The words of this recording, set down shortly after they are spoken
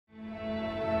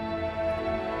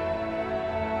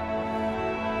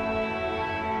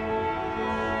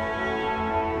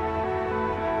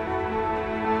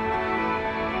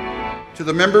To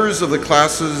the members of the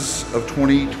classes of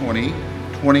 2020,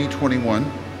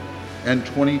 2021, and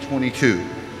 2022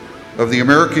 of the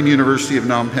American University of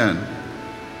Phnom Penh,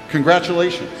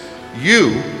 congratulations.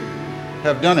 You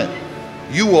have done it.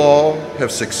 You all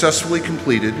have successfully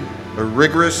completed a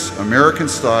rigorous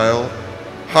American-style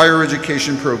higher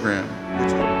education program.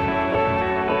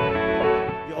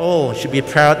 You all should be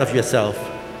proud of yourself.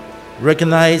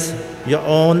 Recognize your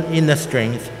own inner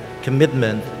strength,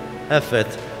 commitment, effort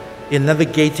in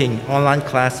navigating online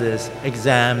classes,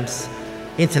 exams,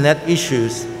 internet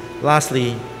issues.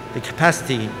 Lastly, the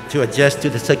capacity to adjust to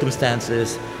the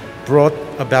circumstances brought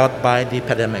about by the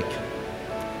pandemic.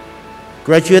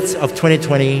 Graduates of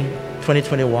 2020,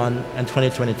 2021, and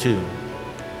 2022,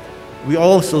 we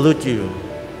all salute you,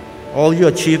 all your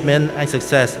achievement and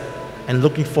success, and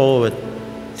looking forward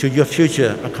to your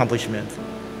future accomplishments.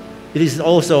 It is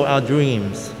also our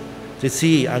dreams to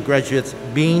see our graduates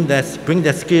bring their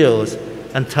skills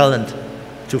and talent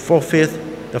to fulfill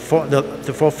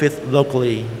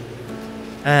locally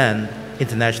and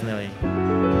internationally.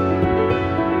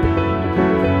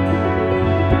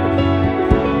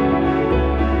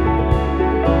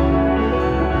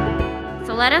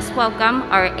 So let us welcome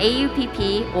our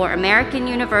AUPP, or American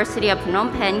University of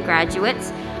Phnom Penh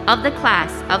graduates of the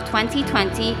class of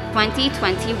 2020,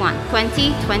 2021,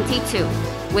 2022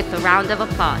 with a round of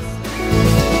applause.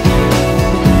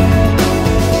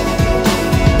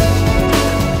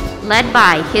 Led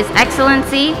by His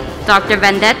Excellency Dr.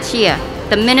 Vandeth Chea,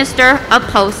 the Minister of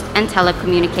Post and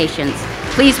Telecommunications.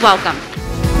 Please welcome.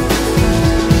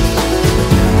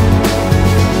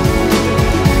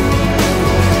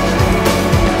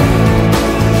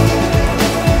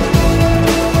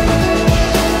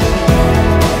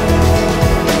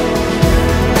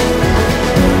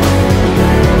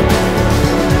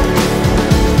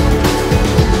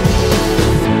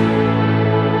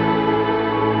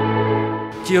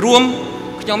 Chỉរួម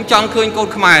ខ្ញុំចង់ឃើញកូន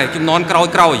ខ្មែរចំនួនក្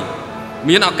រោយៗ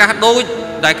មានឱកាសដូច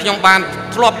ដែលខ្ញុំបាន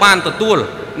ធ្លាប់បានទទួល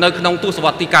នៅក្នុងទសវ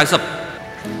ត្សរ៍ទី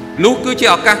 90 នោះគឺជា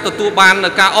ឱកាសទទួលបាននៅ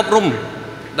ការអប់រំ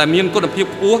ដែលមានគុណភាព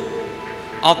ខ្ពស់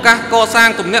ឱកាសកសាង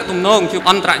ទំនាក់ទំនងជា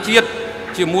អន្តរជាតិ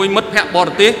ជាមួយមិត្តភ័ក្តិបរ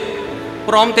ទេស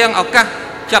ព្រមទាំងឱកាស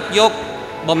ចាប់យក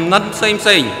បំណិនផ្សេ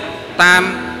ងៗតាម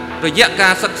រយៈកា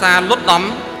រសិក្សាលុតដំ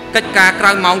កិច្ចការក្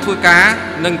រៅម៉ោងធ្វើការ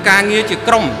និងការងារជា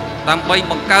ក្រុមដើម្បី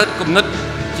បង្កើតគំនិត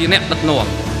ជាអ្នកដឹកនាំ